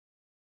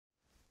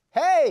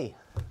Okay,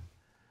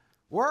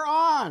 we're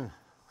on.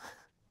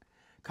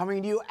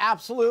 Coming to you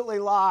absolutely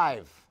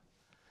live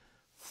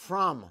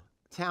from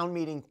Town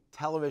Meeting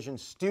Television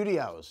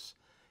Studios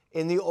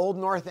in the Old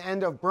North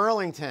End of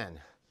Burlington.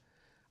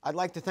 I'd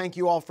like to thank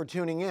you all for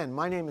tuning in.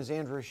 My name is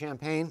Andrew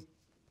Champagne,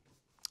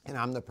 and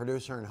I'm the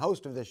producer and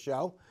host of this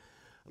show.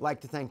 I'd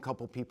like to thank a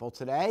couple people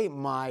today.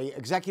 My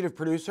executive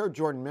producer,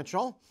 Jordan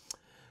Mitchell.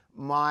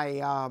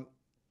 My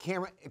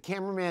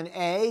cameraman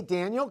A,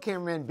 Daniel.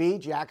 Cameraman B,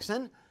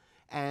 Jackson.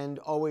 And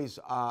always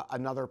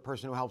another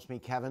person who helps me,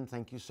 Kevin.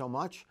 Thank you so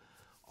much.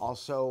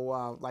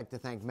 Also like to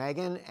thank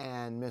Megan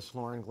and Miss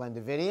Lauren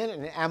Glendavidian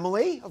and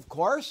Emily, of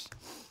course.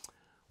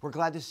 We're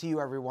glad to see you,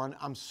 everyone.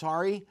 I'm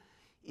sorry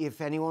if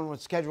anyone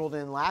was scheduled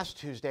in last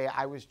Tuesday.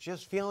 I was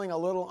just feeling a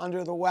little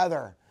under the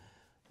weather.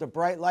 The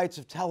bright lights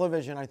of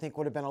television, I think,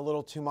 would have been a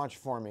little too much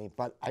for me,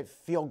 but I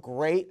feel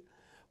great.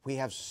 We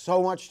have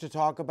so much to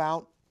talk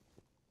about.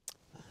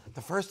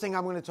 The first thing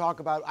I'm going to talk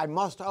about, I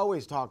must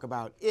always talk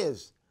about,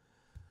 is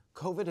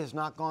COVID has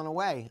not gone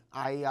away.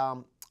 I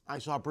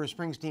saw Bruce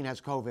Springsteen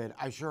has COVID.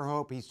 I sure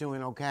hope he's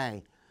doing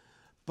okay.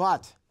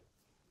 But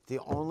the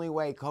only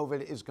way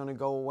COVID is going to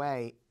go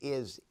away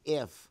is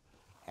if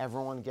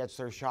everyone gets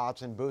their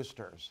shots and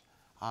boosters.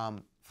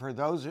 For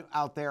those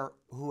out there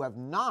who have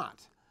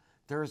not,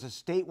 there is a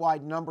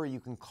statewide number you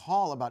can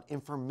call about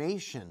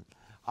information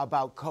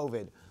about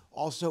COVID.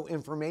 Also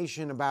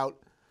information about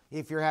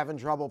if you're having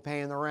trouble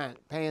paying the rent,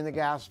 paying the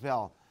gas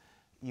bill.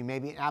 You may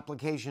be an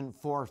application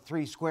for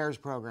 3 Squares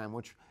program,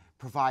 which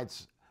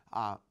provides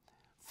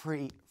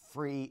free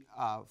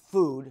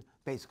food,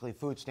 basically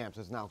food stamps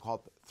is now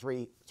called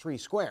 3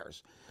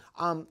 Squares.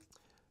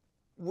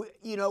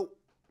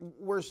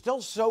 We're still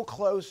so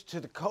close to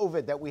the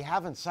COVID that we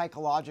haven't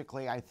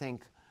psychologically, I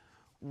think,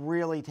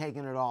 really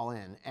taken it all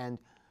in. And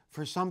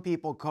for some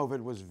people,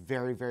 COVID was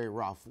very, very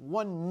rough.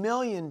 1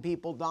 million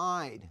people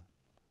died.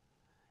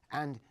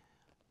 And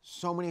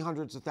so many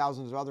hundreds of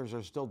thousands of others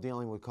are still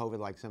dealing with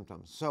COVID-like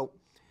symptoms. So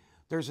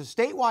there's a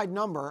statewide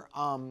number.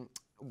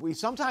 We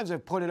sometimes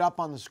have put it up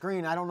on the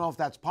screen. I don't know if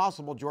that's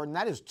possible, Jordan.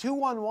 That is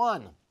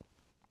 211.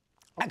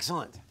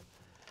 Excellent.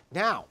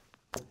 Now,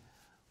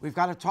 we've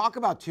got to talk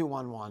about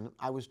 211.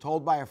 I was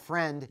told by a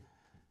friend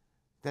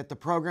that the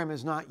program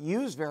is not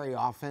used very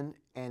often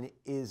and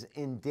is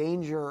in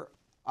danger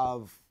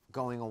of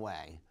going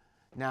away.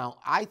 Now,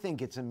 I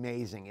think it's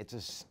amazing. It's a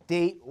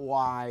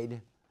statewide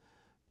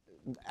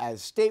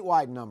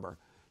number.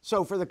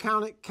 So for the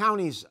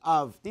counties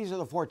of, these are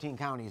the 14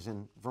 counties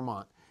in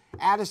Vermont: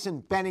 Addison,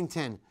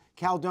 Bennington,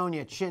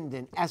 Caledonia,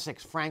 Chittenden,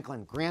 Essex,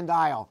 Franklin, Grand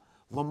Isle,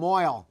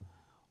 Lamoille,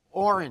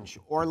 Orange,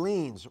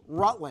 Orleans,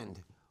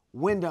 Rutland,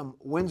 Windham,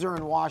 Windsor,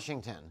 and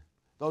Washington.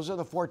 Those are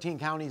the 14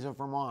 counties of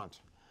Vermont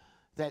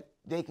that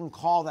they can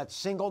call that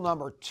single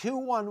number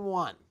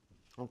 211,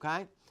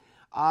 okay?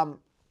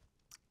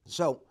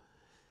 So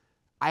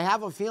I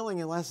have a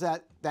feeling unless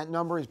that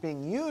number is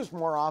being used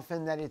more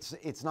often that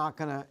it's not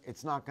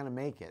gonna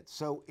make it.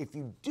 So if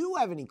you do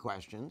have any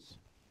questions,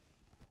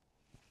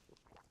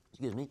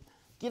 excuse me,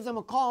 give them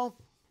a call.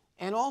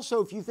 And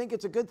also, if you think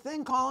it's a good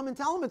thing, call them and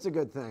tell them it's a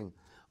good thing.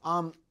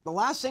 The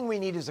last thing we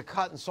need is a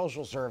cut in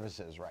social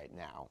services right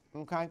now,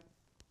 okay?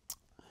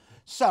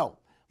 So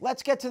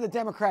let's get to the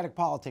Democratic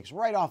politics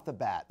right off the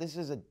bat. This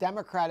is a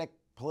Democratic,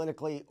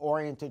 politically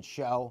oriented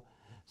show.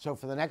 So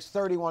for the next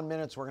 31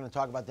 minutes, we're going to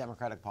talk about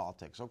Democratic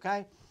politics,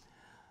 okay?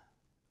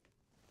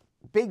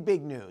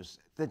 Big news.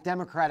 The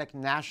Democratic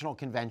National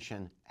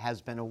Convention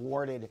has been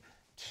awarded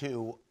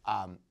to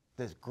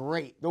the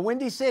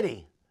Windy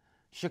City,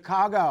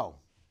 Chicago.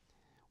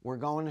 We're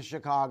going to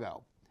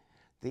Chicago.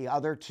 The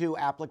other 2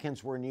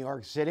 applicants were New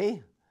York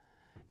City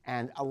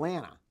and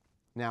Atlanta.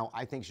 Now,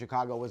 I think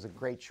Chicago was a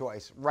great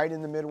choice. Right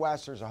in the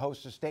Midwest, there's a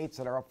host of states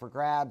that are up for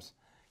grabs.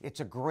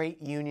 It's a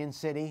great union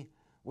city,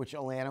 which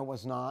Atlanta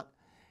was not.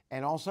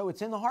 And also,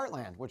 it's in the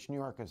heartland, which New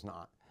York is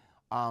not.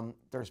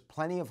 There's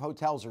plenty of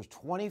hotels. There's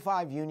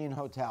 25 union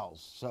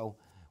hotels. So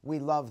we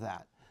love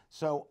that.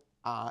 So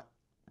I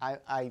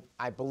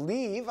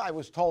believe I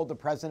was told the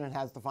president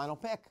has the final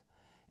pick.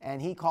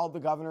 And he called the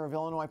governor of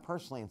Illinois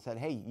personally and said,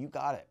 hey, you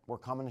got it. We're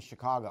coming to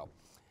Chicago.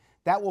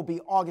 That will be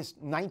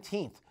August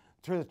 19th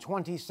through the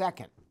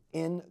 22nd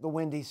in the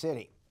Windy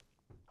City.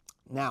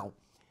 Now,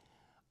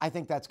 I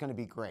think that's going to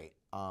be great.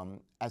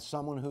 As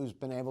someone who's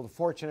been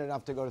fortunate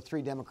enough to go to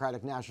 3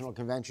 Democratic National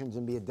Conventions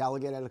and be a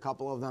delegate at a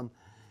couple of them,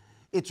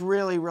 it's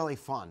really, really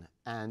fun.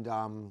 And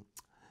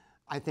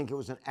I think it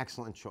was an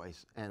excellent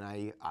choice. And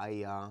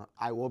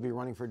I will be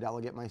running for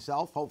delegate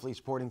myself, hopefully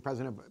supporting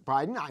President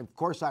Biden. Of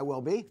course I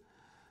will be.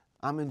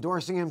 I'm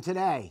endorsing him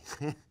today.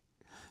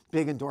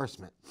 Big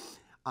endorsement.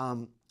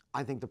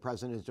 I think the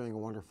president is doing a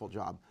wonderful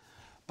job.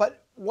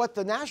 But what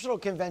the National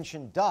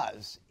Convention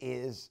does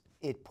is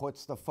it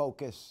puts the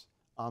focus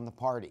on the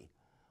party,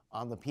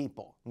 on the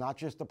people, not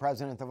just the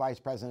president, the vice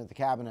president, the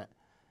cabinet.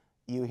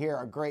 You hear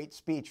a great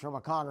speech from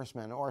a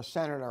congressman or a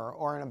senator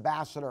or an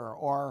ambassador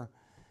or,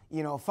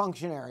 a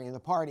functionary in the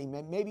party.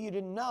 Maybe you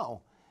didn't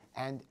know.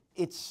 And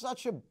it's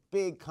such a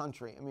big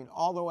country. I mean,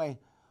 all the way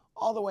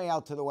all the way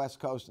out to the West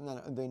Coast, and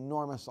then the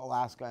enormous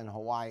Alaska and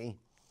Hawaii,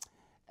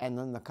 and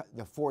then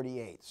the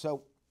 48.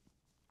 So,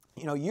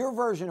 you know, your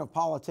version of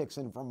politics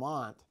in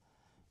Vermont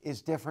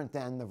is different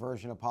than the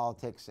version of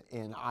politics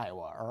in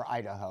Iowa or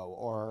Idaho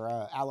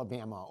or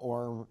Alabama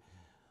or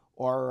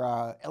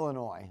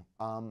Illinois.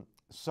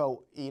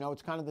 So, you know,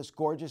 it's kind of this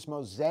gorgeous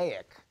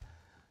mosaic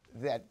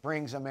that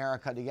brings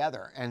America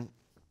together. And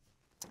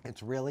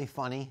it's really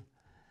funny.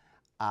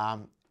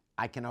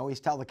 I can always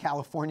tell the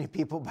California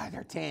people by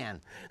their tan.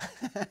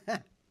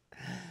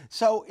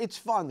 So it's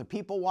fun. The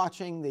people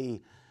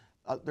watching,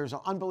 there's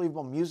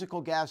unbelievable musical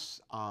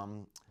guests.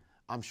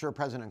 I'm sure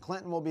President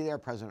Clinton will be there,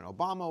 President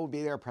Obama will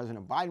be there,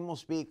 President Biden will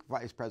speak,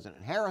 Vice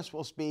President Harris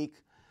will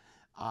speak.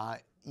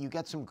 You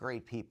get some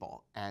great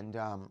people. And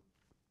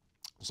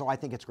so I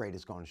think it's great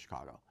it's going to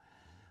Chicago.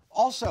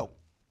 Also,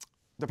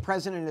 the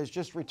president has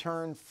just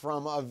returned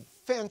from a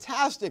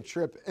fantastic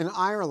trip in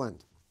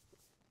Ireland.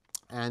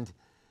 And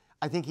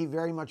I think he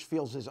very much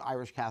feels his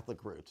Irish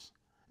Catholic roots,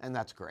 and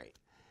that's great.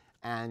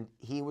 And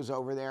he was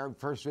over there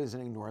first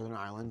visiting Northern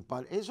Ireland,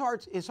 but his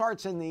heart's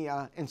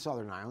in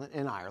Southern Ireland,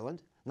 in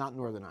Ireland, not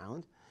Northern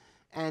Ireland.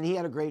 And he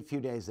had a great few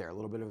days there, a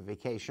little bit of a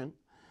vacation.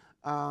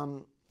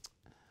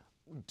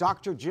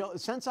 Dr. Jill,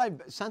 since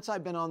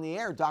I've been on the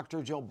air,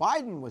 Dr. Jill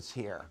Biden was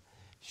here.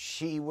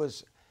 She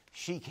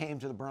came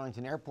to the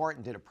Burlington Airport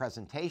and did a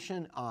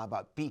presentation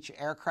about Beech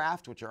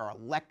aircraft, which are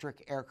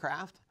electric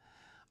aircraft.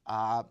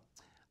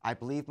 I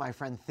believe my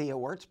friend Thea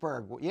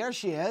Wurzburg, there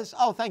she is.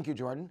 Oh, thank you,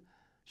 Jordan.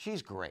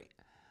 She's great.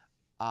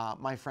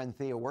 My friend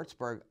Thea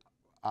Wurzburg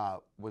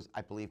was,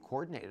 I believe,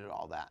 coordinated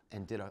all that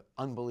and did an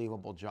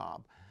unbelievable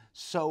job.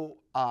 So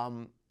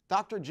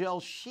Dr. Jill,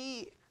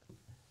 she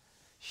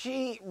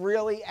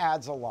really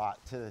adds a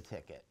lot to the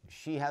ticket.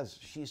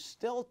 She's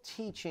still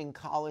teaching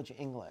college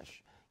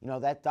English. You know,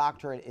 that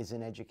doctorate is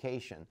in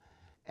education.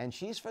 And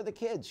she's for the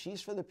kids.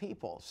 She's for the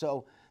people.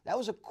 So that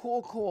was a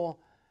cool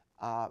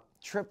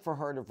trip for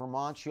her to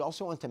Vermont. She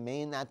also went to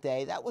Maine that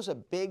day. That was a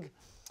big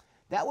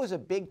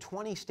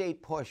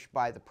 20-state push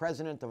by the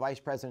president, the vice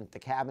president, the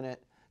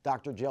cabinet,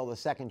 Dr. Jill, the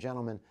second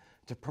gentleman,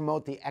 to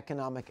promote the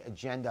economic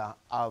agenda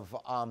of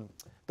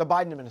the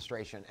Biden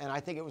administration. And I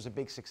think it was a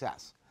big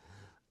success.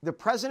 The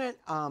president,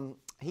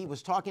 he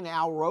was talking to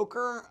Al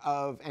Roker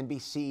of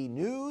NBC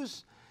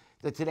News,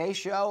 the Today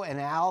Show, and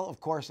Al,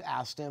 of course,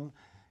 asked him,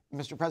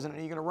 Mr. President,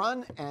 are you going to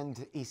run?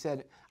 And he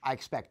said, I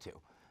expect to.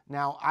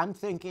 Now, I'm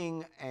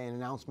thinking an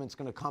announcement's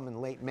going to come in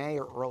late May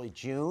or early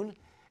June.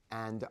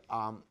 And,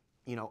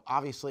 you know,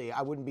 obviously,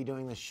 I wouldn't be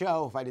doing this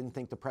show if I didn't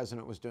think the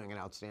president was doing an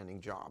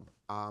outstanding job.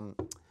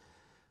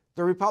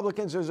 The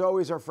Republicans, as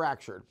always, are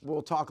fractured.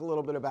 We'll talk a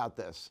little bit about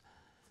this.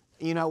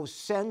 You know,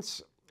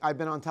 since I've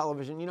been on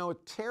television, you know,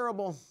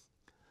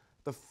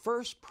 the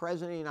first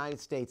president of the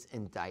United States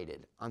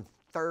indicted on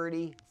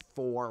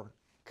 34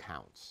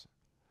 counts.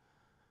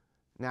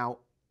 Now,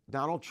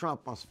 Donald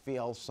Trump must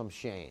feel some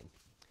shame.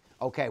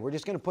 Okay, we're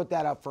just going to put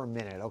that up for a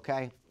minute,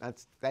 okay? I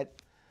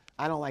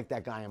don't like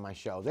that guy on my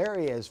show. There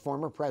he is,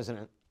 former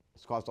president.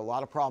 He's caused a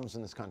lot of problems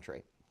in this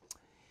country.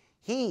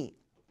 He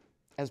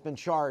has been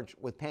charged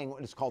with paying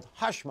what is called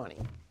hush money.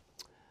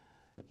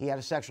 He had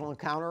a sexual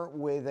encounter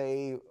with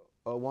a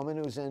woman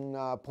who's in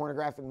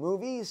pornographic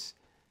movies.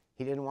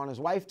 He didn't want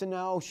his wife to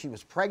know. She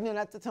was pregnant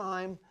at the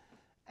time.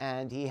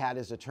 And he had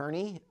his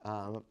attorney,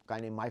 a guy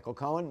named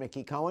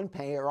Mickey Cohen,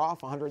 pay her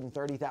off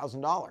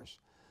 $130,000.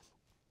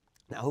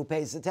 Now, who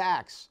pays the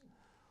tax?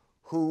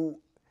 And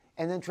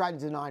then tried to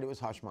deny it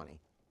was hush money.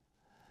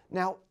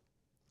 Now,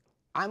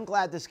 I'm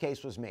glad this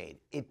case was made.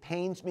 It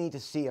pains me to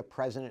see a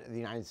president of the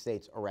United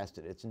States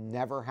arrested. It's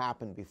never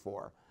happened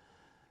before.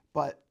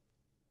 But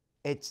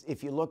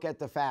if you look at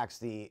the facts,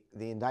 the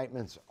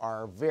indictments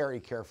are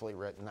very carefully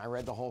written. I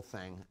read the whole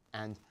thing.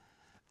 And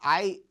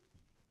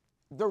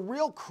the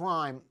real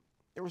crime,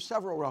 there were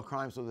several real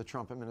crimes with the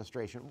Trump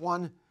administration.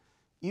 One,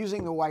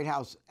 using the White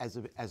House as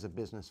a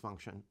business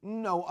function.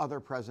 No other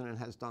president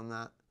has done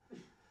that.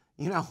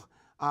 You know,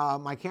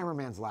 my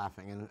cameraman's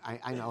laughing, and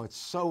I know it's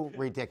so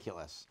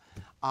ridiculous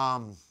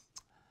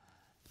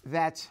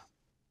that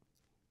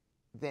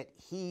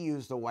he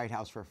used the White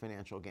House for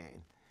financial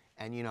gain.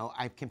 And, you know,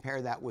 I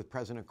compare that with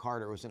President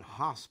Carter, who was in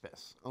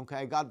hospice.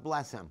 Okay, God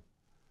bless him.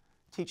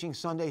 Teaching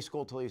Sunday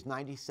school till he was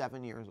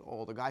 97 years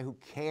old, a guy who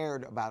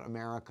cared about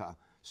America,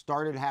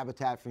 started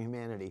Habitat for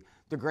Humanity,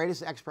 the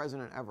greatest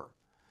ex-president ever.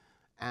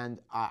 And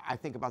I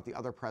think about the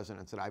other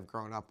presidents that I've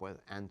grown up with,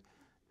 and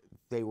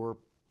they were,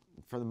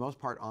 for the most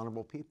part,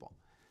 honorable people.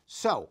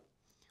 So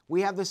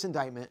we have this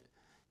indictment.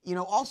 You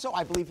know, also,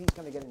 I believe he's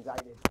going to get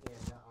indicted in...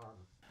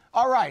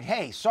 All right,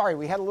 hey, sorry,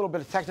 we had a little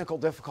bit of technical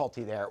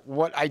difficulty there.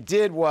 What I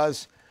did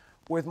was,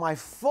 with my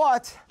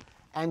foot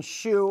and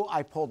shoe,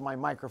 I pulled my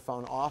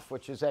microphone off,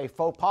 which is a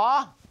faux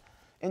pas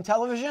in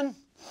television.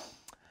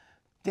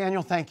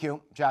 Daniel, thank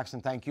you.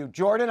 Jackson, thank you.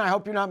 Jordan, I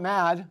hope you're not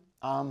mad.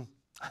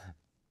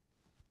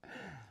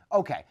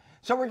 Okay,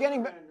 so we're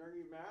getting... Are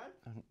you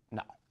mad?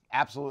 No,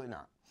 absolutely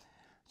not.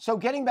 So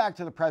getting back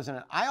to the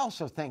president, I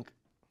also think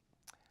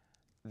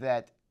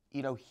that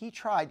he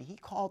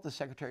called the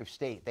Secretary of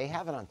State, they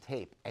have it on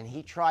tape, and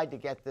he tried to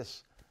get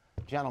this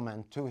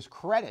gentleman, to his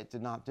credit,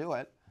 did not do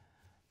it,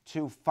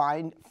 to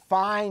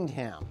find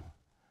him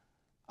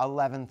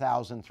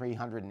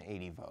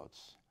 11,380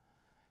 votes.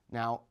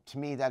 Now, to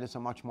me, that is a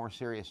much more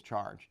serious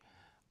charge.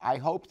 I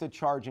hope the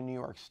charge in New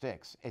York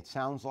sticks. It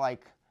sounds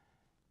like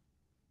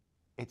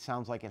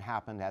it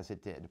happened as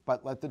it did.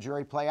 But let the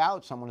jury play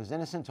out. Someone is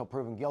innocent until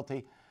proven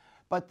guilty.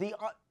 But the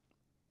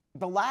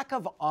lack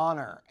of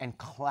honor and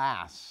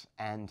class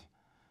and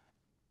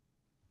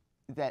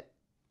that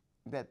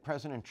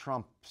President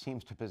Trump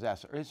seems to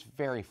possess is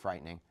very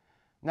frightening.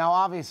 Now,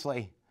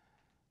 obviously,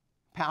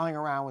 palling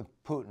around with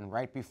Putin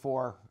right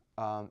before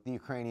the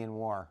Ukrainian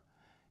war,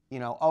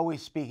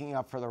 always speaking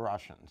up for the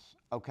Russians,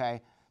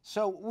 okay?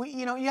 So,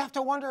 you have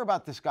to wonder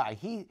about this guy.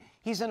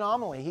 He's an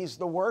anomaly. He's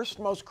the worst,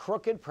 most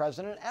crooked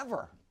president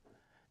ever.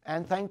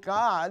 And thank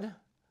God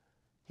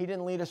he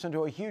didn't lead us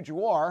into a huge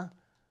war.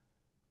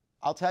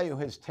 I'll tell you,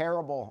 his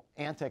terrible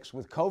antics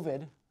with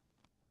COVID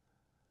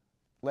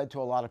led to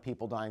a lot of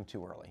people dying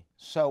too early.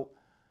 So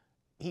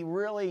he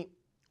really,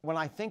 when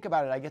I think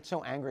about it, I get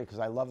so angry because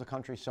I love the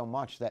country so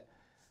much that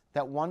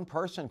one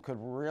person could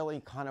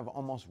really kind of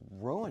almost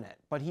ruin it,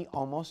 but he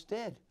almost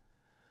did.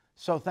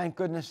 So thank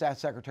goodness that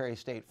Secretary of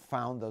State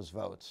found those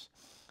votes,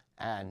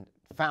 and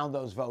they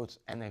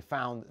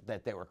found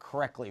that they were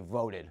correctly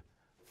voted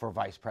for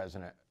Vice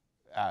President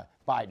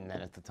Biden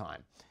then at the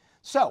time.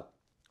 So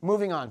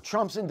moving on,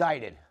 Trump's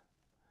indicted.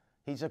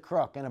 He's a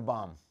crook and a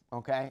bum,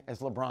 okay? As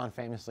LeBron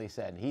famously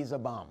said, he's a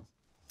bum.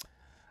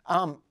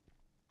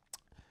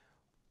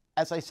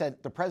 As I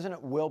said, the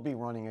president will be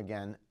running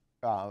again.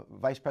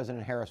 Vice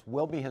President Harris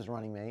will be his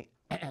running mate,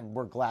 and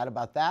we're glad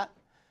about that.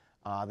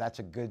 That's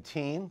a good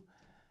team.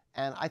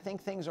 And I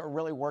think things are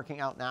really working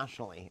out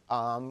nationally.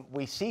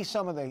 We see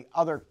some of the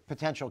other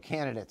potential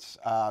candidates,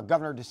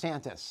 Governor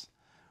DeSantis,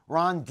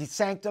 Ron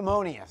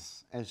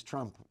DeSanctimonious, as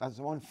Trump, that's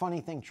the one funny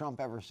thing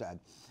Trump ever said.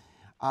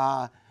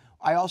 I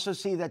also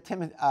see that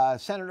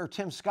Senator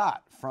Tim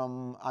Scott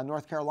from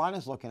North Carolina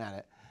is looking at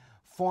it.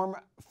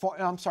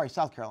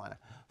 South Carolina.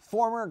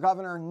 Former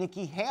Governor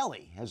Nikki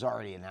Haley has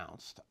already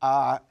announced.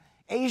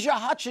 Asia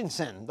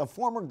Hutchinson, the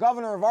former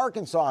governor of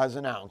Arkansas, has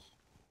announced.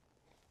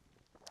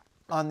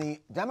 On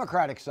the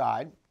Democratic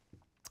side,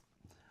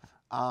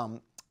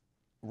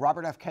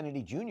 Robert F.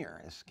 Kennedy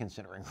Jr. is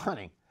considering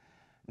running.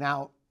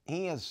 Now,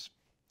 he has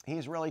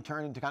really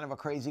turned into kind of a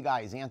crazy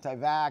guy. He's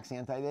anti-vax,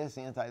 anti-this,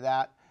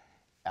 anti-that.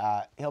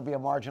 He'll be a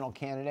marginal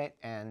candidate,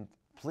 and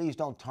please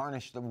don't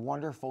tarnish the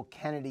wonderful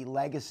Kennedy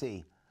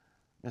legacy,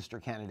 Mr.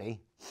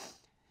 Kennedy.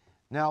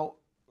 Now,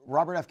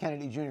 Robert F.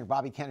 Kennedy Jr.,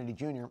 Bobby Kennedy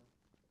Jr.,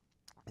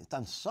 has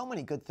done so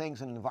many good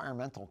things in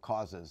environmental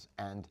causes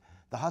and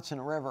the Hudson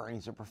River, and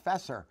he's a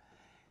professor.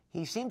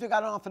 He seemed to have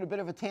gotten off on a bit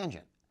of a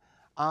tangent.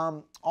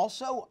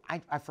 Also,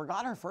 I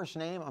forgot her first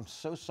name. I'm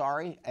so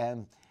sorry.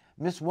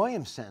 Miss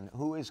Williamson,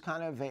 who is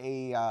kind of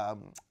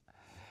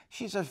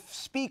she's a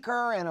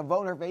speaker and a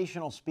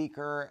motivational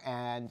speaker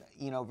and,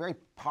 very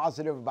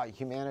positive about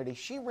humanity.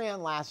 She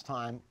ran last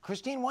time.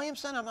 Christine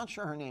Williamson, I'm not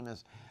sure her name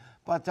is.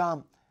 But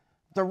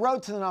the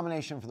road to the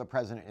nomination for the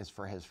president is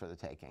for the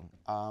taking.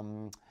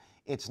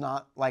 It's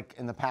not like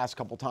in the past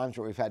couple times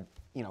where we've had,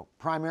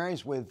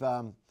 primaries with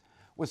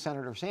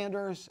Senator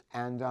Sanders.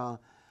 And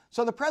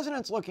so the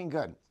president's looking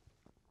good.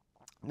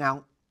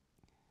 Now,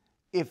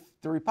 if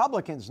the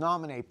Republicans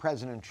nominate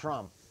President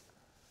Trump,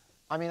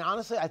 I mean,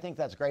 honestly, I think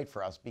that's great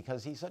for us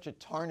because he's such a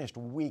tarnished,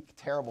 weak,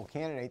 terrible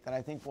candidate that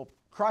I think will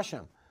crush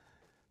him.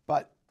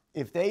 But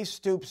if they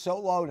stoop so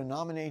low to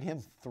nominate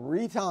him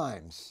 3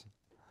 times,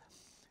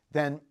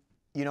 then,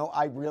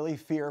 I really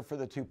fear for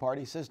the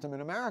two-party system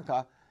in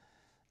America.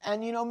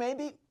 And,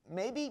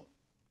 maybe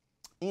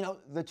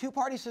the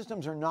two-party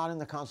systems are not in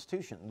the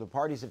Constitution. The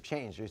parties have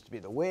changed. There used to be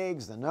the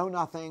Whigs, the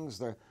Know-Nothings.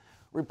 The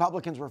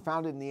Republicans were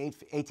founded in the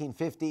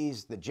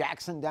 1850s, the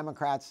Jackson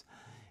Democrats.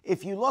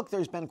 If you look,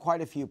 there's been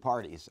quite a few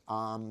parties.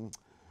 An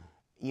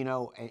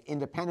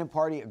independent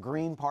party, a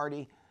Green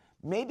Party.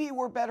 Maybe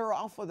we're better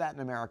off with that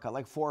in America,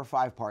 like 4 or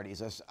 5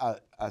 parties.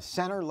 A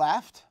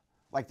center-left,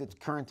 like the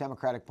current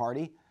Democratic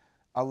Party,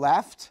 a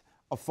left,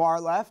 a far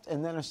left,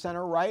 and then a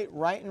center-right,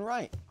 right and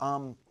right.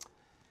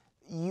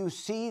 You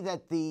see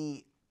that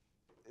the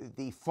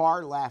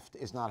far left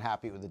is not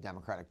happy with the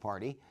Democratic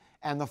Party,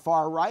 and the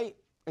far right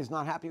is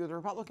not happy with the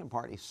Republican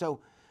Party.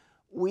 So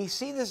we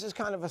see this as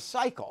kind of a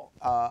cycle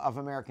of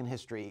American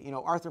history.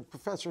 Arthur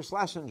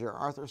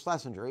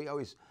Schlesinger, he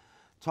always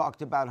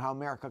talked about how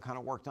America kind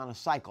of worked on a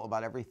cycle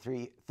about every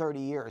 30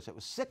 years. It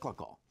was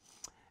cyclical.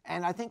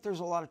 And I think there's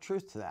a lot of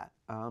truth to that.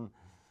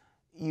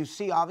 You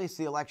see,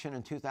 obviously, the election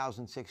in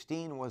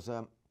 2016 was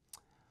a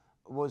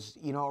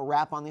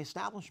wrap on the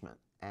establishment.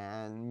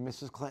 And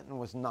Mrs. Clinton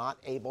was not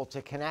able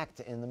to connect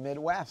in the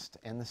Midwest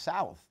and the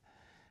South.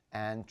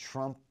 And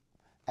Trump,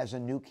 as a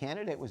new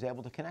candidate, was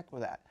able to connect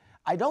with that.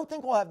 I don't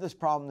think we'll have this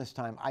problem this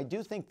time. I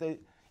do think that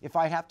if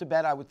I have to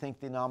bet, I would think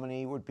the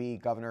nominee would be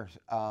Governor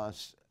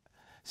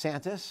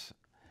Santis,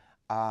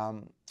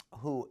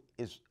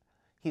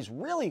 he's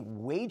really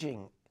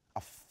waging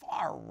a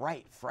far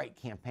right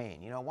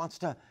campaign. Wants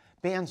to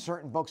ban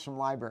certain books from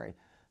library.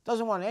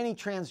 Doesn't want any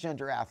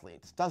transgender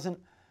athletes.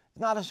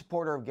 Not a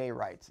supporter of gay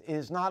rights.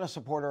 Is not a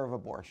supporter of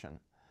abortion.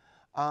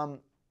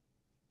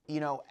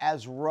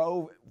 As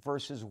Roe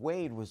versus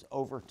Wade was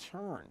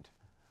overturned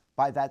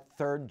by that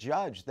third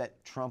judge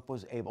that Trump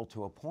was able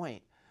to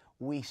appoint,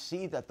 we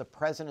see that the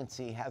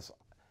presidency has,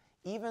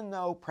 even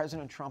though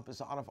President Trump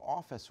is out of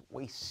office,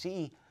 we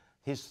see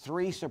his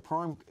three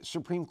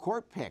Supreme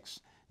Court picks,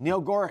 Neil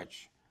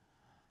Gorsuch,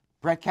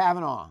 Brett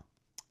Kavanaugh,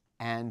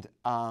 and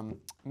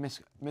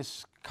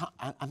Miss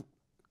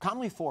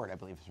Conley Ford, I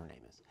believe her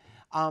name is,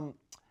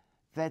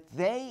 that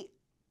they,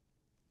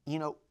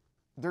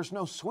 there's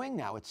no swing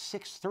now. It's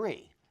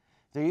 6-3.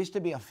 There used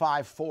to be a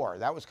 5-4.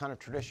 That was kind of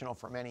traditional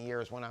for many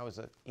years when I was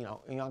a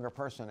younger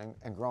person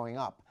and growing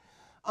up.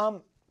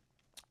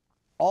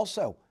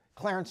 Also,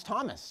 Clarence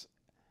Thomas,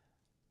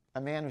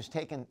 a man who's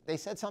taken, they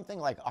said something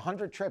like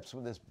 100 trips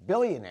with this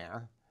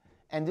billionaire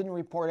and didn't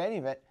report any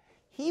of it.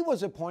 He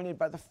was appointed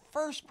by the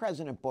first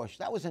President Bush.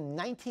 That was in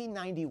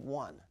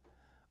 1991,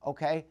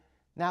 okay?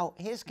 Now,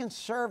 his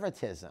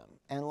conservatism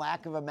and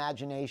lack of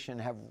imagination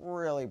have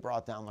really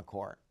brought down the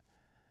court.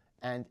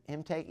 And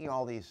him taking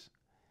all these,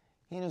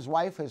 he and his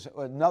wife is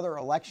another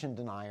election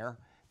denier,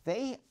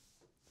 they've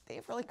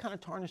really kind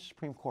of tarnished the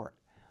Supreme Court.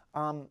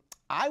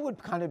 I would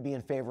kind of be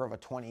in favor of a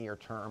 20-year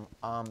term.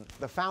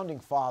 The founding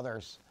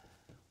fathers,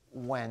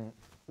 when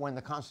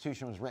the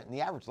Constitution was written, the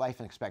average life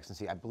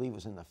expectancy, I believe,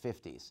 was in the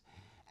 50s.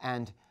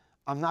 And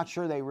I'm not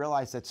sure they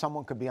realized that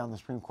someone could be on the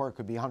Supreme Court,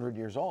 could be 100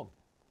 years old.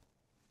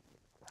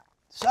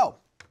 So,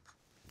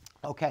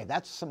 okay,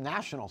 that's some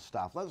national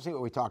stuff. Let's see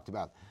what we talked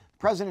about.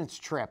 President's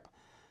trip,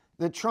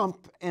 the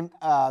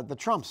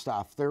Trump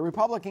stuff, the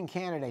Republican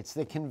candidates,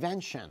 the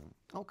convention.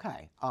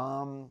 Okay.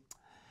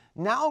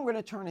 Now I'm going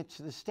to turn it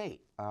to the state.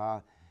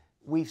 Now,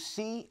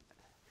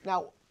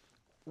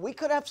 we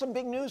could have some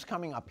big news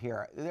coming up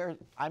here.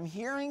 I'm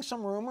hearing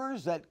some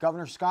rumors that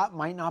Governor Scott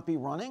might not be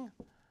running.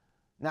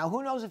 Now,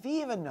 who knows if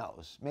he even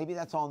knows? Maybe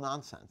that's all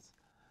nonsense.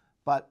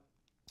 But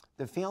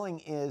the feeling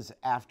is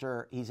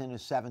after he's in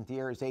his 7th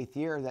year, his 8th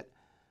year,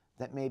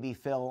 that maybe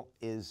Phil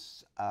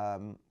is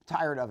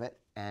tired of it.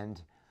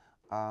 And,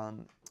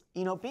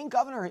 being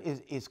governor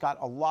is got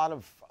a lot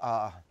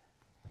of,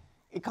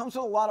 it comes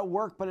with a lot of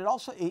work, but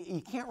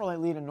you can't really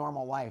lead a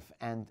normal life.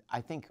 And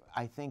I think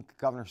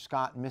Governor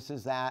Scott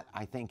misses that.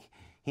 I think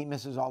he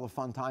misses all the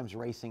fun times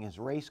racing his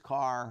race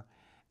car.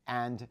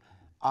 And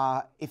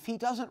if he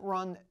doesn't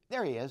run,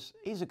 there he is.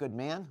 He's a good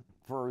man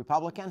for a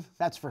Republican,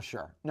 that's for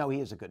sure. No, he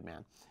is a good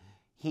man.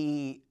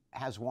 He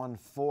has won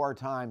 4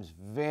 times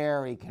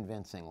very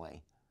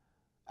convincingly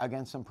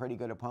against some pretty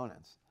good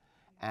opponents.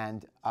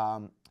 And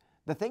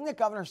the thing that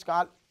Governor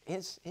Scott,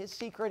 his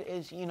secret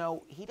is,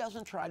 he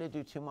doesn't try to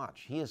do too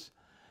much. He's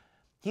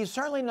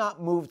certainly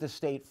not moved the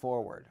state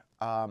forward.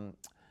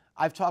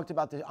 I've talked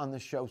about this on the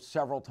show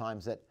several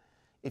times that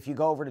if you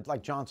go over to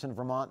like Johnson,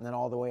 Vermont, and then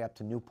all the way up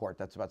to Newport,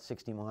 that's about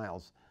 60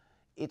 miles,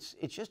 it's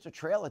just a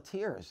trail of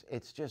tears.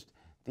 It's just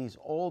these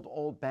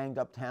old banged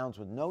up towns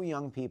with no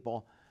young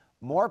people,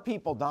 more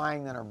people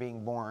dying than are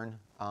being born,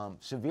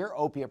 severe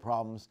opiate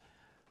problems,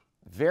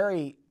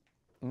 very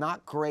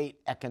not great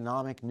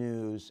economic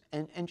news,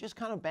 and just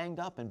kind of banged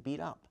up and beat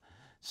up.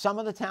 Some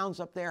of the towns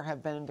up there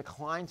have been in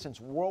decline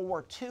since World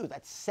War II.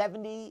 That's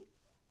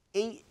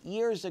 78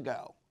 years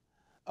ago,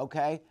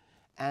 okay?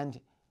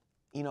 And,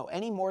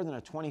 any more than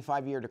a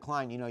 25-year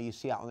decline, you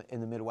see out in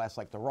the Midwest,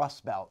 like the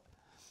Rust Belt,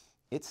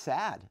 it's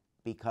sad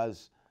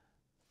because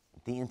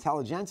the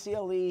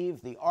intelligentsia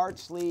leave, the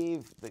arts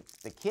leave,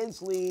 the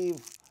kids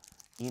leave.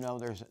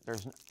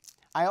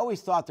 I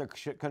always thought there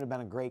could have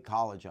been a great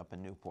college up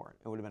in Newport.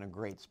 It would have been a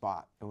great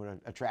spot. It would have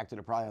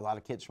attracted probably a lot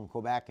of kids from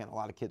Quebec and a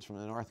lot of kids from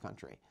the North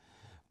Country.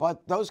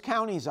 But those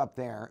counties up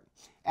there,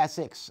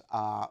 Essex,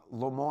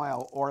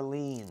 Lamoille,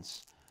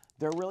 Orleans,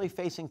 they're really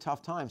facing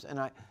tough times. And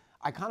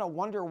I kind of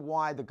wonder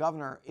why the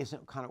governor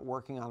isn't kind of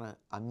working on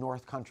a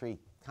North Country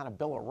kind of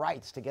Bill of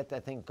Rights to get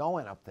that thing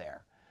going up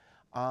there.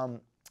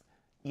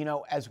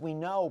 As we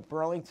know,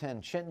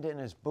 Burlington,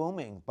 Chittenden is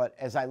booming, but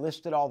as I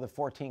listed all the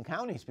 14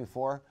 counties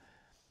before,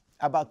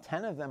 about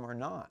 10 of them are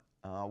not.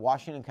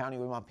 Washington County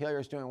with Montpelier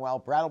is doing well.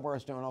 Brattleboro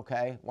is doing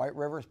okay. White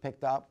River's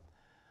picked up.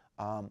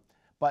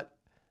 But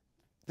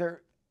the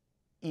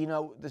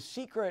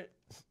secret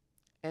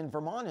in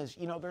Vermont is,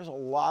 there's a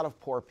lot of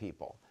poor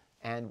people.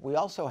 And we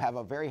also have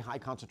a very high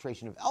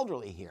concentration of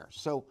elderly here.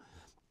 So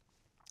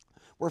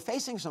we're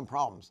facing some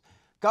problems.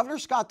 Governor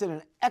Scott did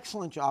an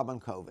excellent job on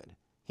COVID.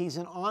 He's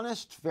an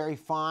honest, very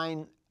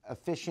fine,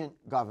 efficient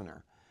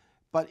governor.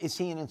 But is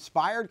he an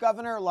inspired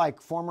governor like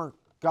former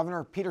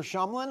Governor Peter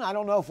Shumlin? I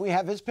don't know if we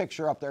have his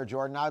picture up there,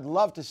 Jordan. I'd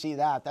love to see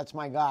that. That's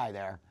my guy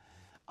there.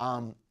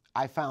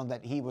 I found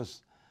that he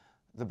was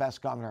the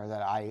best governor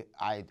that I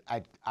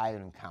had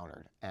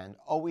encountered, and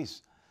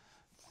always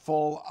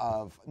full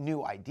of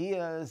new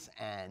ideas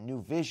and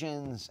new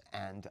visions.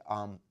 And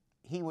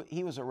he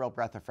was a real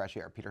breath of fresh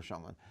air, Peter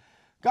Shumlin.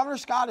 Governor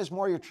Scott is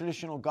more your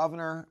traditional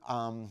governor.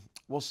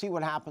 We'll see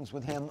what happens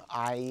with him.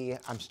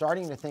 I'm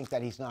starting to think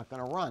that he's not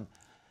going to run.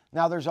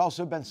 Now, there's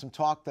also been some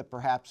talk that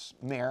perhaps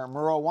Mayor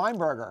Murrow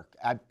Weinberger,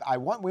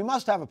 we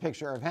must have a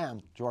picture of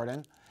him,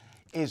 Jordan,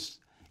 is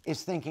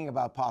thinking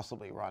about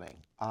possibly running.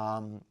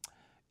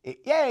 Yay,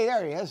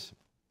 there he is.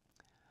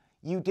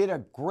 You did a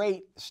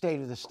great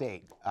State of the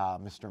State,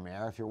 Mr.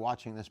 Mayor, if you're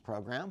watching this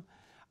program.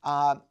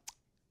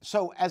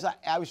 So as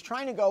I was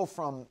trying to go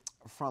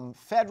from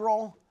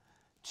federal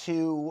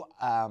to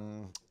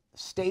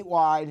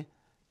statewide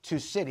to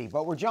city,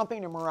 but we're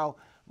jumping to Murrow.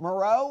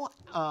 Murrow,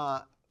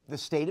 the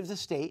State of the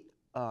State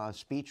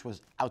speech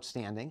was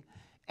outstanding,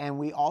 and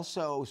we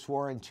also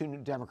swore in 2 new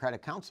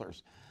Democratic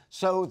counselors.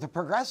 So the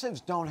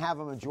progressives don't have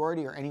a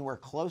majority or anywhere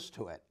close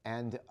to it,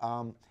 and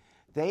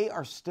they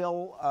are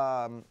still,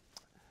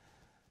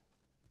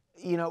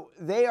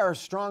 they are a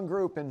strong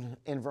group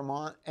in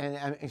Vermont,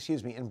 and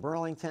in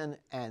Burlington,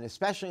 and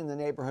especially in the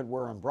neighborhood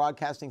where I'm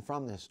broadcasting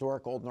from, the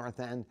historic Old North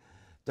End.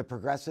 The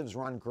progressives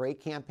run great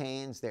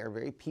campaigns. They're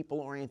very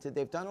people-oriented.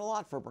 They've done a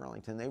lot for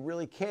Burlington. They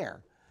really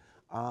care.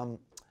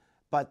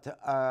 But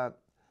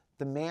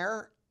the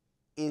mayor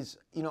is,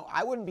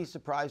 I wouldn't be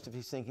surprised if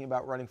he's thinking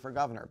about running for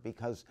governor,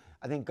 because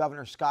I think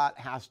Governor Scott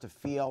has to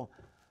feel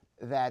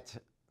that,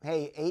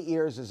 hey, 8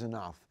 years is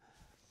enough.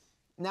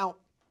 Now,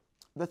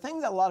 the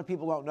thing that a lot of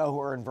people don't know who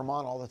are in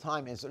Vermont all the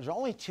time is there's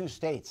only 2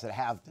 states that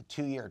have the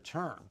 2-year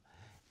term,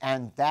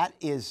 and that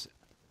is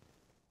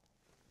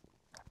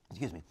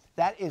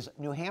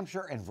New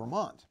Hampshire and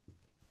Vermont.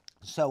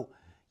 So,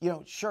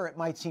 sure, it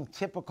might seem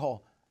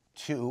typical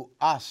to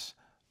us,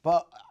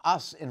 but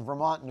us in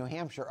Vermont and New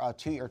Hampshire, a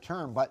 2-year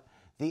term, but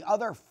the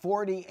other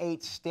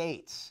 48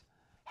 states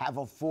have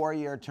a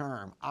 4-year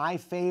term. I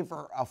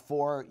favor a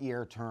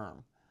 4-year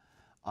term.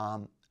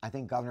 I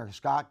think Governor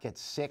Scott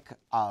gets sick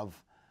of,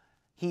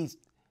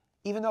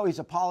 even though he's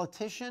a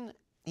politician,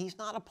 he's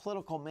not a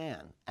political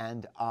man.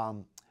 And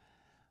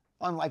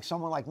unlike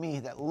someone like me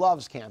that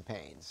loves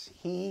campaigns,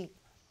 I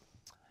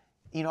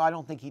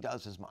don't think he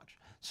does as much.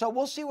 So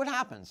we'll see what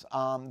happens.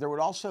 There would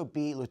also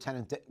be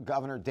Lieutenant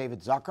Governor David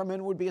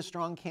Zuckerman would be a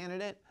strong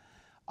candidate.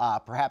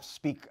 Perhaps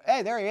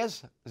hey, there he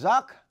is,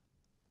 Zuck,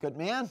 good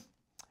man.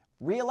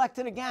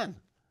 Re-elected again,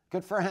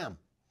 good for him.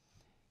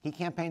 He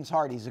campaigns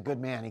hard, he's a good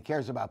man, he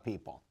cares about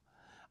people.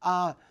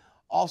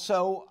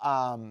 Also,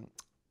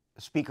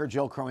 Speaker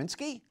Jill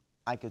Krowinski,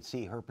 I could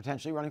see her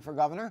potentially running for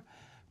governor.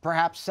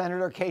 Perhaps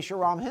Senator Keisha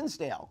Ram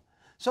Hinsdale.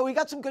 So we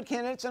got some good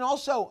candidates, and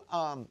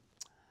also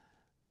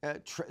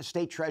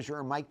State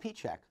Treasurer Mike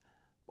Piechek.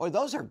 Boy,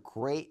 those are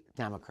great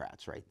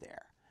Democrats right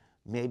there.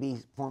 Maybe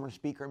former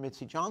Speaker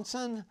Mitzi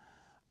Johnson,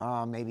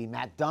 maybe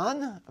Matt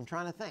Dunn. I'm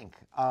trying to think.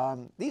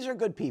 These are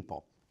good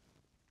people.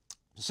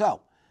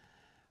 So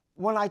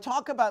when I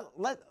talk about,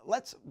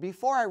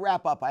 before I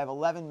wrap up, I have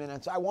 11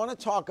 minutes. I want to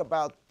talk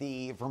about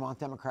the Vermont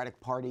Democratic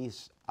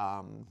Party's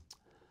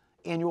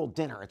annual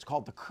dinner. It's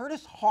called the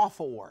Curtis Hoff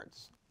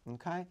Awards,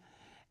 okay?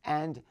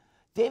 And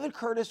David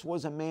Curtis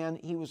was a man,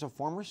 he was a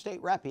former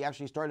state rep. He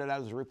actually started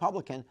out as a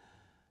Republican,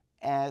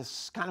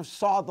 kind of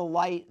saw the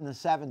light in the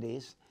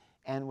 70s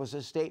and was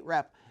a state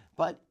rep.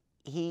 But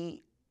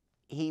he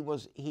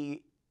was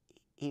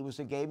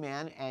a gay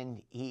man,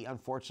 and he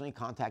unfortunately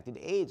contracted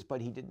AIDS, but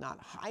he did not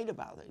hide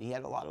about it. He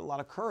had a lot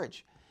of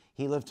courage.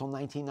 He lived till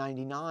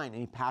 1999, and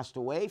he passed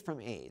away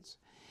from AIDS.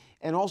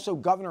 And also,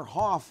 Governor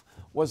Hoff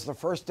was the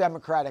first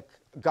Democratic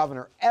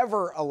governor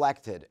ever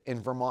elected in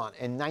Vermont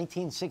in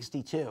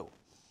 1962.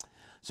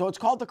 So it's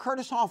called the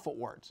Curtis Hoff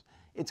Awards.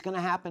 It's going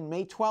to happen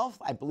May 12th.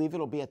 I believe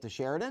it'll be at the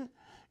Sheridan.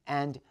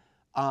 And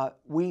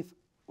we've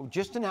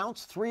just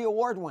announced 3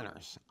 award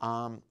winners.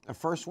 The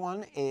first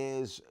one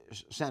is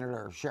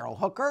Senator Cheryl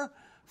Hooker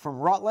from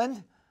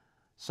Rutland,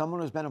 someone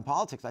who's been in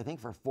politics, I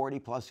think, for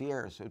 40-plus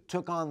years, who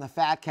took on the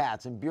fat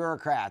cats and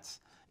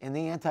bureaucrats and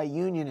the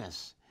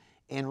anti-unionists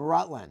in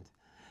Rutland.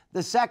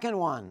 The second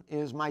one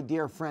is my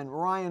dear friend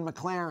Ryan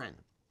McLaren,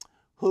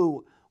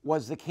 who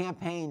was the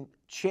campaign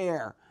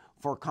chair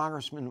for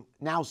Congressman,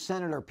 now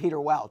Senator Peter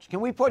Welch.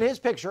 Can we put his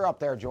picture up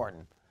there,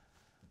 Jordan?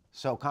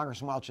 So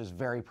Congressman Welch is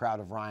very proud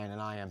of Ryan,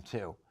 and I am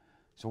too.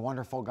 He's a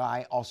wonderful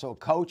guy, also a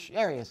coach.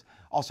 There he is.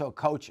 Also a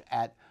coach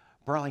at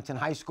Burlington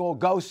High School.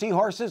 Go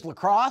Seahorses,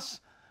 lacrosse.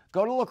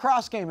 Go to a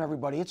lacrosse game,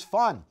 everybody. It's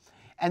fun.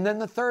 And then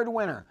the third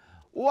winner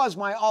was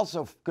my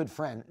also good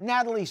friend,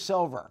 Natalie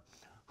Silver,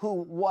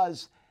 who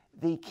was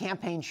the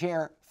campaign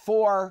chair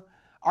for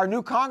our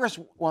new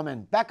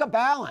Congresswoman, Becca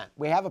Ballant.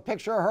 We have a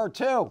picture of her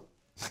too.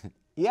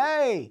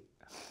 Yay!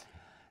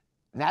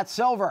 Nat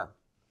Silver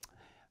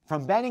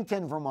from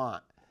Bennington,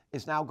 Vermont,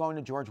 is now going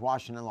to George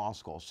Washington Law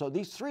School. So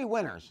these 3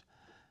 winners,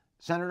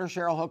 Senator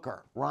Cheryl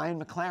Hooker,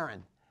 Ryan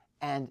McLaren,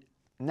 and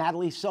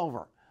Natalie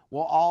Silver,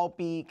 will all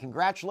be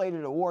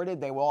congratulated, awarded.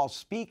 They will all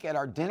speak at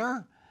our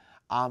dinner.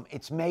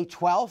 It's May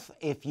 12th.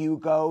 If you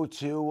go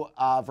to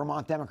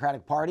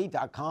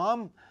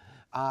VermontDemocraticParty.com,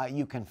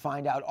 you can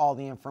find out all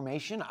the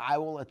information. I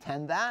will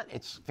attend that.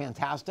 It's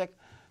fantastic.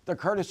 The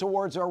Curtis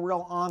Awards are a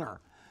real honor.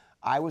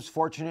 I was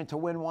fortunate to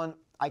win one,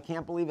 I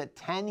can't believe it,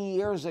 10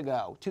 years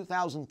ago,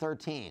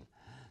 2013.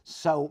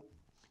 So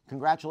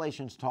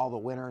congratulations to all the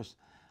winners.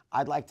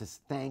 I'd like to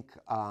thank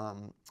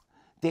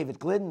David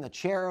Glidden, the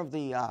chair of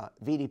the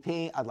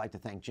VDP. I'd like to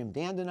thank Jim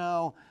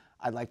Dandino.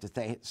 I'd like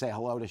to say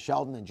hello to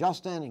Sheldon and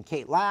Justin and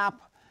Kate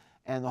Lapp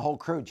and the whole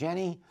crew,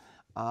 Jenny.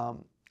 I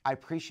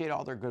appreciate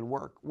all their good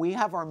work. We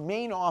have our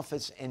main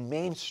office in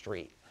Main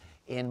Street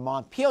in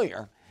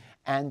Montpelier.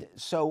 And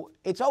so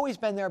it's always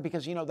been there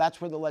because, you know, that's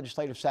where the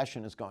legislative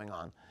session is going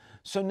on.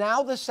 So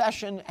now the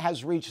session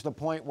has reached the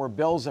point where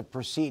bills have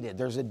proceeded.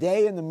 There's a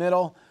day in the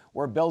middle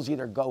where bills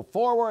either go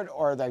forward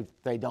or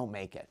they don't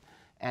make it.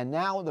 And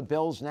now the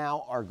bills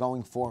now are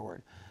going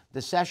forward.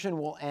 The session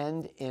will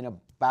end in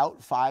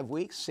about 5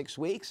 weeks, 6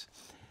 weeks.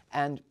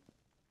 And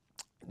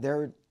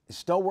they're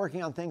still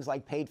working on things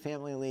like paid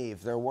family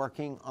leave. They're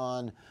working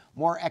on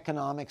more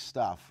economic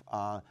stuff,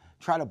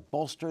 try to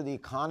bolster the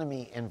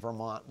economy in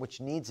Vermont, which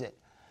needs it.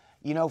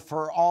 You know,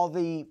 for all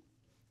the,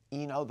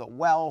 you know, the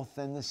wealth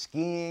and the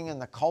skiing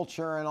and the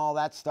culture and all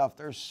that stuff,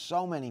 there's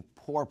so many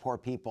poor, poor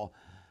people.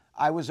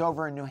 I was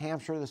over in New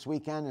Hampshire this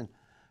weekend and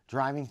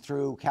driving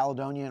through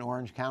Caledonia and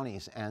Orange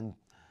counties, and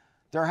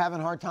they're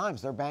having hard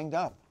times. They're banged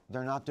up.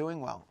 They're not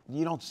doing well.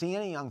 You don't see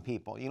any young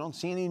people. You don't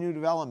see any new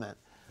development.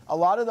 A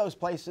lot of those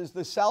places,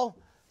 the cell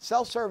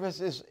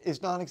service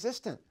is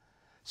non-existent.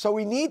 So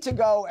we need to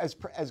go,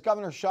 as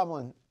Governor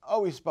Shumlin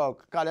always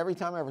spoke, God, every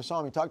time I ever saw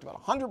him, he talked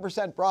about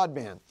 100%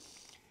 broadband.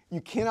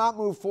 You cannot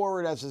move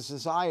forward as a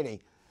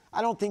society.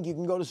 I don't think you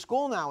can go to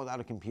school now without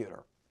a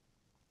computer.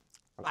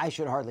 I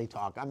should hardly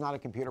talk. I'm not a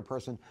computer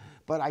person,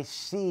 but I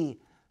see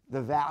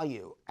the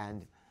value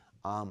and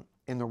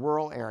in the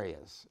rural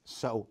areas.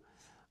 So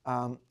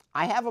I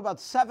have about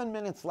 7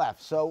 minutes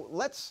left. So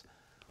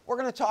we're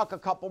going to talk a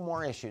couple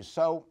more issues.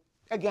 So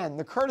again,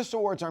 the Curtis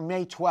Awards are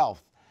May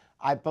 12th.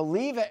 I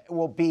believe it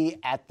will be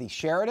at the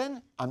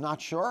Sheridan. I'm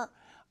not sure.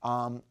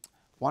 Why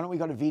don't we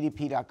go to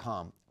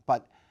vdp.com?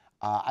 But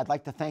I'd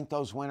like to thank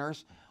those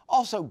winners.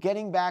 Also,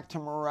 getting back to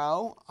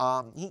Moreau,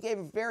 he gave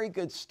a very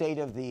good state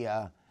of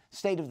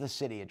the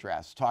city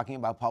address, talking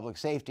about public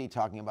safety,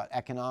 talking about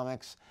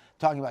economics,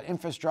 talking about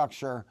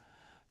infrastructure,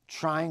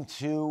 trying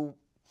to,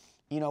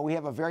 you know, we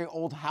have a very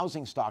old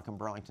housing stock in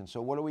Burlington,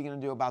 so what are we going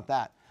to do about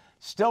that?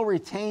 Still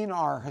retain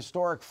our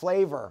historic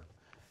flavor,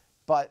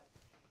 but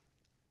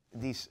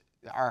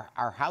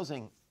our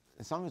housing,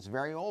 some of it's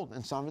very old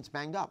and some of it's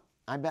banged up.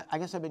 I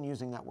guess I've been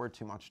using that word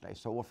too much today,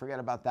 so we'll forget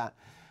about that.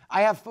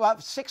 I have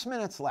about 6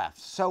 minutes left.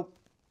 So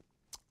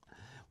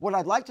what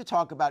I'd like to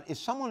talk about is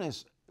someone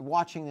is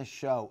watching this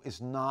show is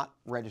not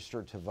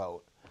registered to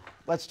vote.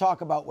 Let's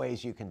talk about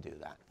ways you can do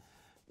that.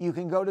 You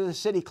can go to the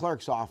city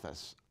clerk's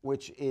office,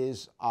 which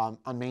is on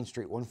Main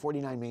Street,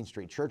 149 Main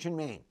Street, Church and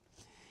Main,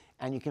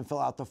 and you can fill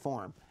out the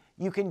form.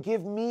 You can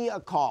give me a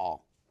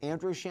call,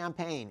 Andrew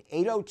Champagne,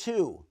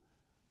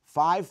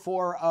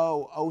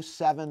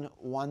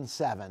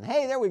 802-540-0717.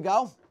 Hey, there we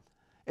go.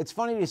 It's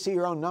funny to see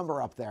your own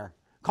number up there.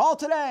 Call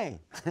today.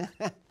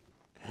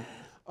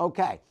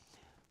 Okay,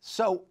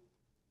 so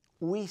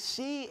we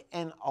see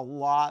in a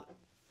lot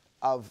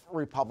of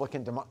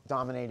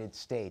Republican-dominated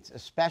states,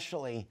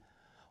 especially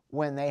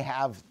when they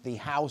have the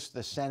House,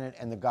 the Senate,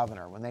 and the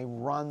governor, when they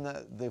run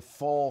the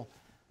full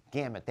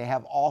gamut, they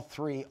have all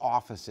three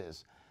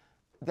offices,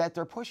 that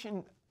they're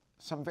pushing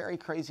some very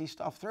crazy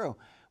stuff through.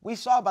 We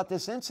saw about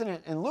this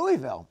incident in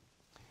Louisville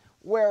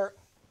where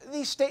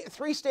these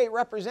three state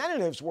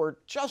representatives were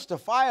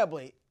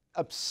justifiably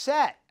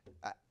upset,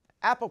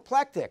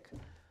 apoplectic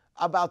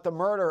about the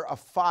murder of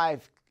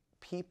 5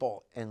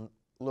 people in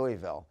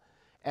Louisville,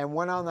 and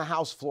went on the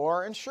House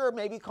floor and sure,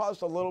 maybe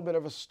caused a little bit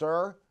of a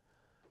stir,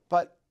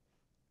 but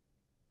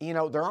you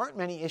know, there aren't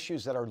many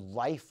issues that are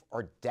life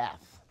or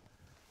death,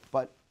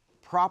 but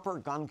proper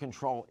gun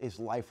control is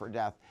life or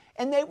death.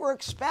 And they were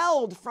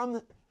expelled from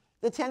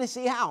the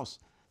Tennessee House.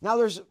 Now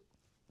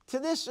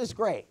this is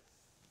great.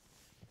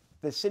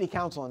 The city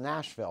council in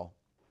Nashville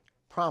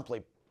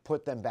promptly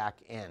put them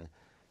back in.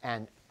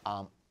 And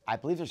I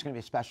believe there's going to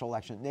be a special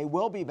election. They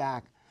will be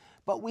back.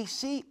 But we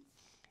see,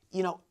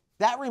 you know,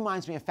 that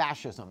reminds me of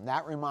fascism.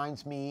 That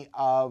reminds me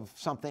of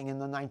something in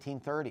the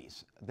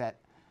 1930s that,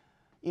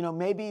 you know,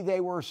 maybe they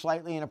were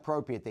slightly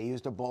inappropriate. They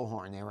used a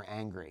bullhorn. They were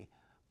angry.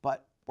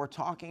 But we're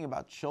talking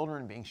about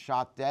children being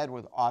shot dead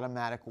with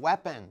automatic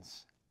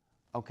weapons,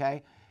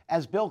 okay?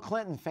 As Bill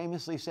Clinton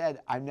famously said,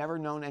 I've never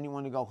known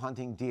anyone to go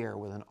hunting deer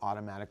with an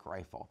automatic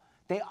rifle.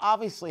 They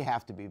obviously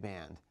have to be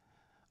banned.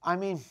 I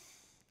mean,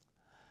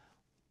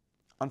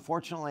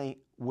 unfortunately,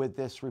 with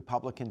this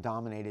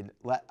Republican-dominated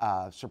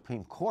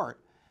Supreme Court,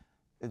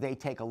 they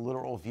take a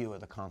literal view of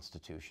the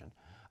Constitution.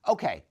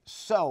 Okay,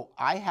 so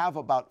I have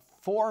about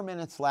 4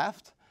 minutes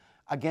left.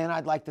 Again,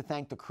 I'd like to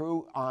thank the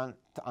crew on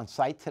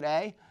site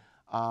today.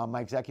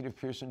 My executive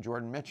producer,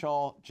 Jordan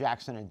Mitchell,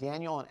 Jackson and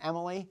Daniel and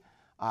Emily,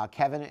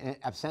 Kevin in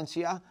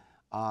absentia,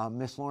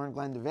 Miss Lauren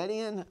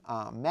Glendavidian,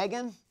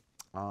 Megan.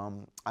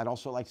 I'd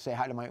also like to say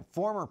hi to my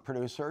former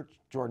producer,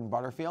 Jordan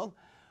Butterfield,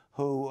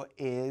 who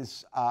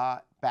is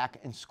back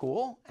in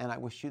school, and I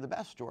wish you the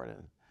best,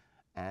 Jordan.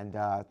 And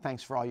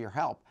thanks for all your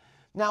help.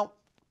 Now,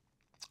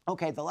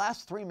 okay, the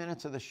last 3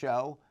 minutes of the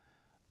show,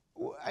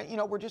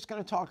 we're just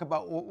going to talk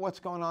about what's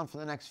going on for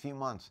the next few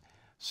months.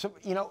 So,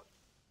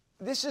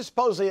 this is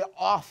supposedly an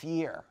off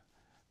year,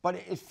 but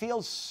it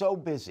feels so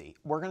busy.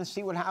 We're going to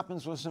see what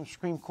happens with some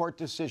Supreme Court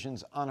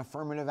decisions on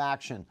affirmative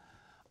action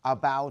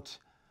about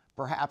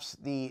perhaps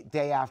the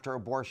day after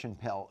abortion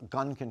pill,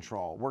 gun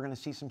control. We're going to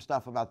see some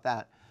stuff about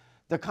that.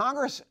 The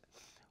Congress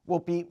will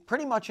be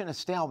pretty much in a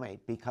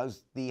stalemate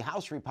because the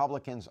House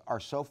Republicans are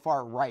so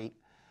far right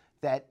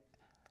that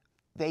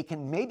they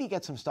can maybe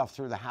get some stuff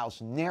through the House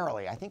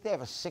narrowly. I think they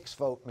have a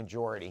 6-vote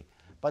majority,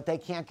 but they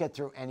can't get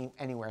through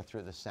anywhere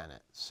through the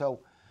Senate. So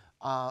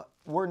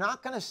we're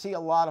not going to see a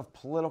lot of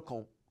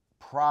political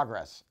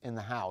progress in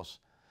the House.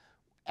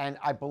 And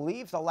I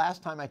believe the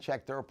last time I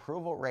checked, their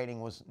approval rating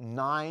was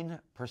 9%.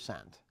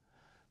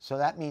 So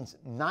that means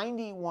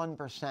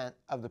 91%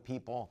 of the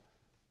people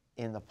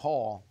in the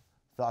poll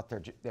thought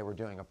they were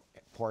doing a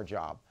poor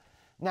job.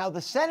 Now,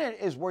 the Senate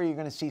is where you're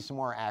going to see some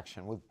more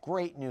action with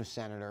great new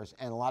senators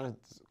and a lot of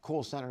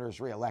cool senators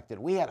reelected.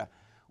 We had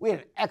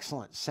an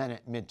excellent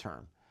Senate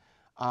midterm.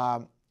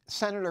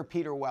 Senator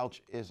Peter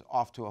Welch is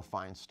off to a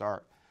fine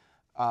start.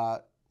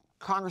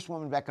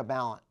 Congresswoman Becca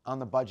Balint on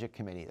the Budget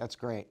Committee. That's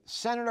great.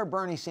 Senator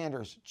Bernie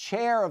Sanders,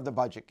 chair of the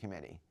Budget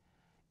Committee,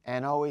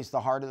 and always the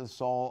heart of the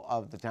soul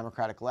of the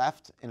Democratic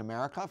left in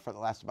America for the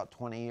last about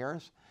 20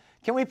 years.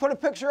 Can we put a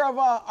picture of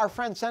our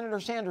friend Senator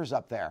Sanders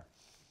up there?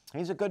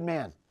 He's a good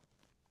man,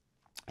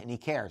 and he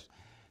cares.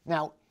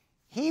 Now,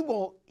 he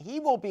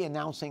will be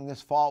announcing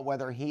this fall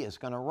whether he is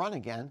going to run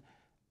again,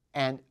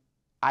 and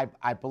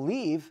I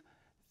believe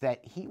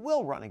that he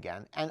will run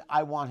again, and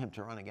I want him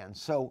to run again.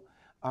 So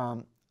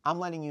I'm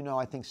letting you know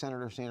I think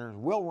Senator Sanders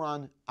will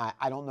run.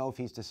 I don't know if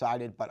he's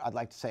decided, but I'd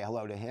like to say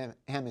hello to him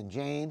and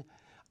Jane.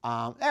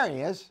 There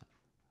he is.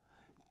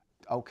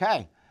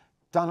 Okay.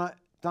 Done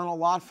a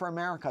lot for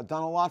America,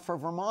 done a lot for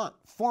Vermont.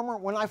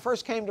 When I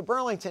first came to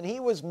Burlington,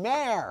 he was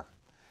mayor,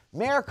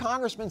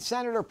 congressman,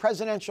 senator,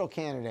 presidential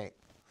candidate.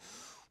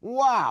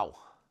 Wow.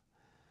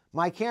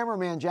 My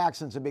cameraman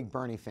Jackson's a big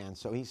Bernie fan,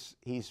 so he's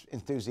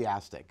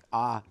enthusiastic.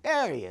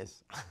 There he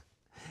is.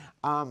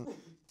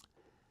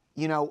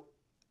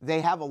 They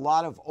have a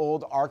lot of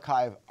old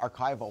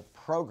archival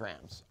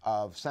programs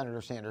of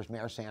Senator Sanders,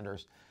 Mayor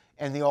Sanders,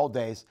 in the old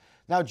days.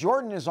 Now,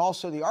 Jordan is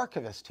also the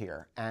archivist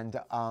here, and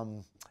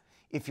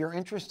if you're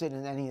interested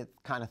in any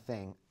kind of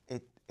thing,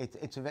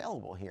 it's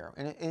available here,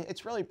 and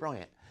it's really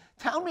brilliant.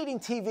 Town Meeting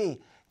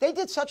TV, they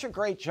did such a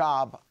great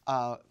job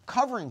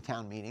covering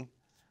town meeting.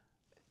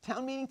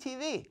 Town Meeting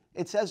TV,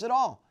 it says it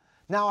all.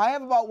 Now, I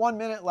have about 1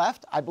 minute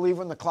left. I believe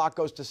when the clock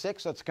goes to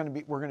 6, we're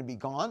going to be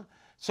gone.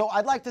 So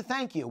I'd like to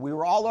thank you. We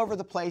were all over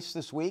the place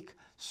this week.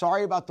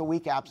 Sorry about the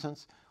week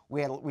absence.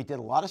 We did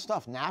a lot of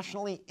stuff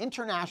nationally,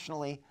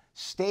 internationally,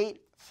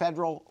 state,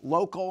 federal,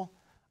 local,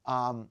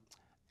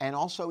 and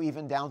also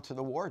even down to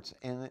the wards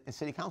in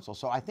City Council.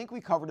 So I think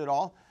we covered it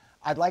all.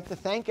 I'd like to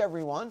thank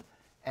everyone,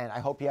 and I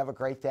hope you have a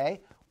great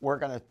day. We're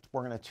gonna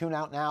tune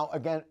out now.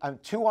 Again,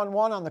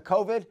 2-on-1 on the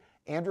COVID.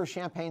 Andrew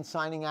Champagne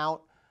signing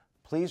out.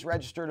 Please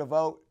register to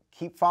vote.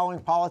 Keep following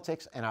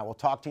politics, and I will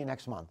talk to you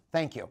next month.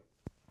 Thank you.